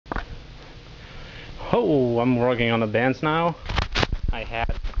Oh, I'm working on the Benz now. I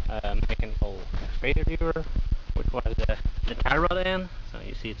had a mechanical failure, which was the tie rod end. So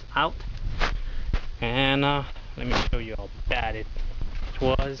you see it's out. And let me show you how bad it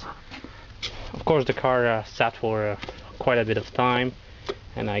was. Of course, the car sat for quite a bit of time,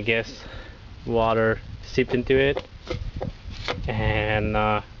 and I guess water seeped into it. And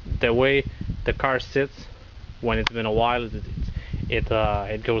the way the car sits when it's been a while,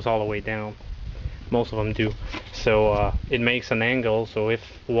 it goes all the way down. Most of them do. So it makes an angle, so if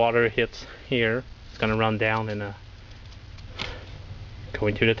water hits here, it's gonna run down and go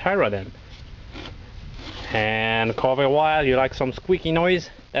into the tie rod end. And after a while, you like some squeaky noise?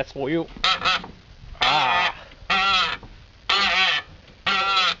 That's for you. Ah.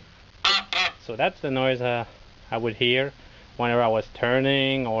 So that's the noise I would hear whenever I was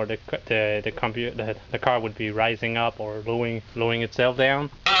turning, or the car would be rising up or lowering itself down.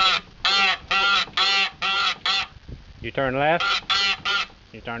 You turn left,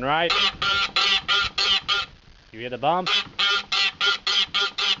 you turn right, you hit a bump,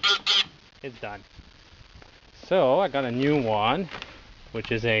 it's done. So I got a new one,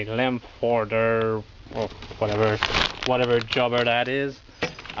 which is a Lamforder or whatever jobber that is.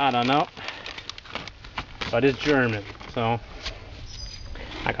 I don't know, but it's German, so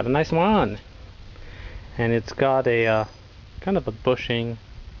I got a nice one, and it's got a kind of a bushing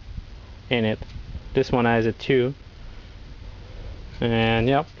in it. This one has it too. And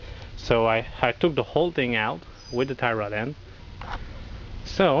yep, so I took the whole thing out with the tie rod end.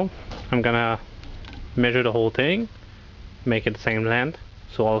 So I'm gonna measure the whole thing, make it the same length,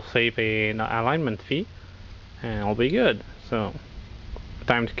 so I'll save an alignment fee and I'll be good. So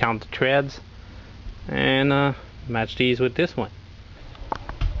time to count the threads and match these with this one.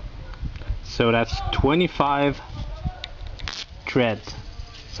 So that's 25 threads,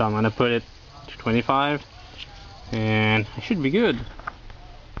 so I'm gonna put it to 25 and I should be good.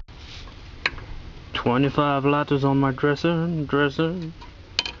 25 letters on my dresser.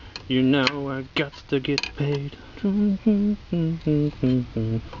 You know I got to get paid.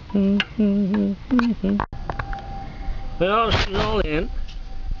 Well, she's all in.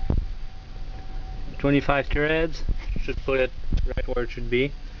 25 threads. Should put it right where it should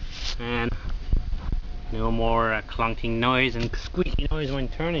be. And no more clunking noise and squeaky noise when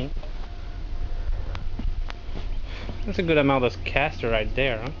turning. That's a good amount of caster right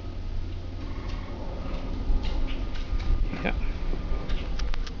there, huh? Yeah.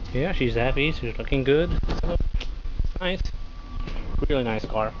 Yeah, she's happy, she's looking good. So, nice. Really nice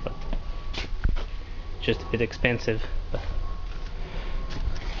car, but just a bit expensive.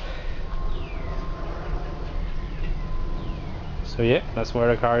 So yeah, that's where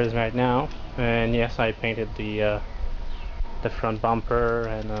the car is right now. And yes, I painted the front bumper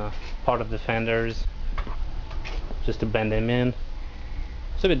and part of the fenders, just to blend them in.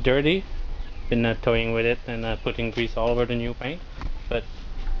 It's a bit dirty, been toying with it and putting grease all over the new paint, but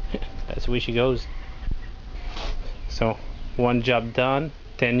that's the way she goes. So one job done,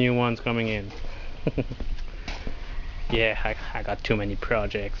 10 new ones coming in. Yeah, I got too many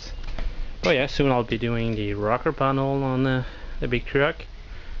projects. But yeah, soon I'll be doing the rocker panel on the big truck,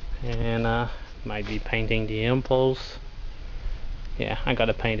 and might be painting the impulse. Yeah, I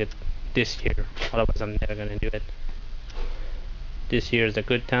gotta paint it this year, otherwise I'm never gonna do it. This year is a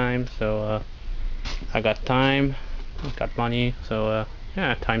good time, so I got time, got money, so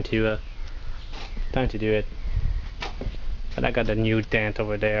yeah, time to do it. But I got a new dent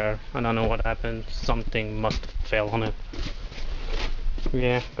over there. I don't know what happened. Something must have fell on it.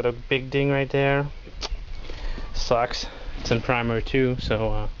 Yeah, got a big ding right there. Sucks. It's in primer too,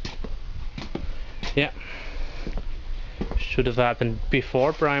 so yeah. Should have happened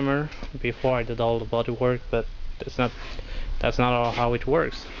before primer, before I did all the body work, but that's not how it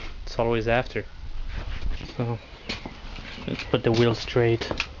works. It's always after. So let's put the wheel straight.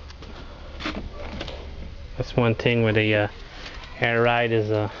 That's one thing with the air ride is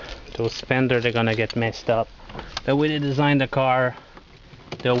those fenders are gonna get messed up. The way they designed the car,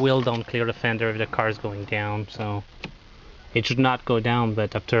 the wheel don't clear the fender if the car is going down, so it should not go down,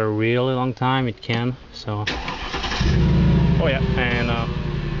 but after a really long time it can. So oh yeah, and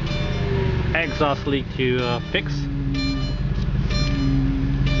exhaust leak to fix.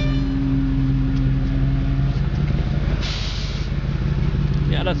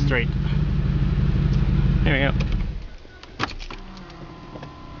 Yeah, that's straight. There we go.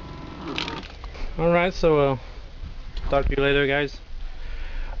 Alright, so talk to you later, guys.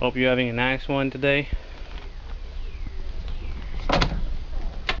 Hope you're having a nice one today.